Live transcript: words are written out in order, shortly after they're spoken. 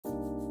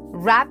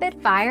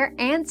Rapid fire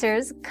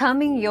answers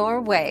coming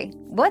your way.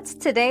 What's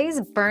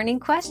today's burning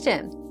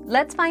question?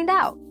 Let's find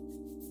out.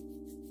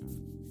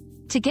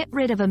 To get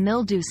rid of a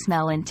mildew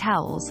smell in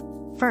towels,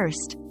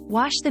 first,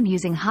 wash them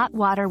using hot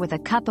water with a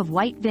cup of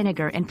white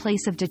vinegar in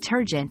place of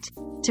detergent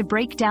to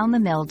break down the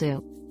mildew.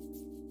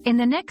 In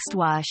the next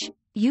wash,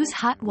 use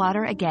hot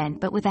water again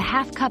but with a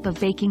half cup of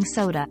baking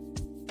soda.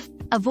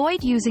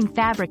 Avoid using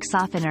fabric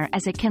softener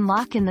as it can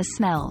lock in the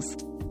smells.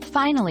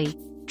 Finally,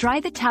 dry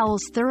the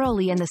towels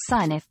thoroughly in the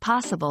sun if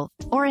possible,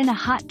 or in a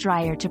hot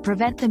dryer to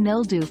prevent the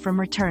mildew from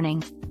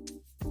returning.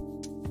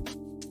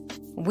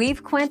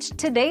 We've quenched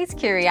today's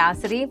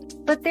curiosity,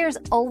 but there's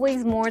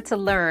always more to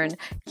learn.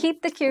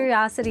 Keep the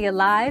curiosity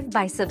alive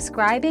by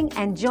subscribing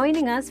and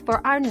joining us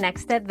for our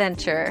next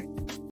adventure.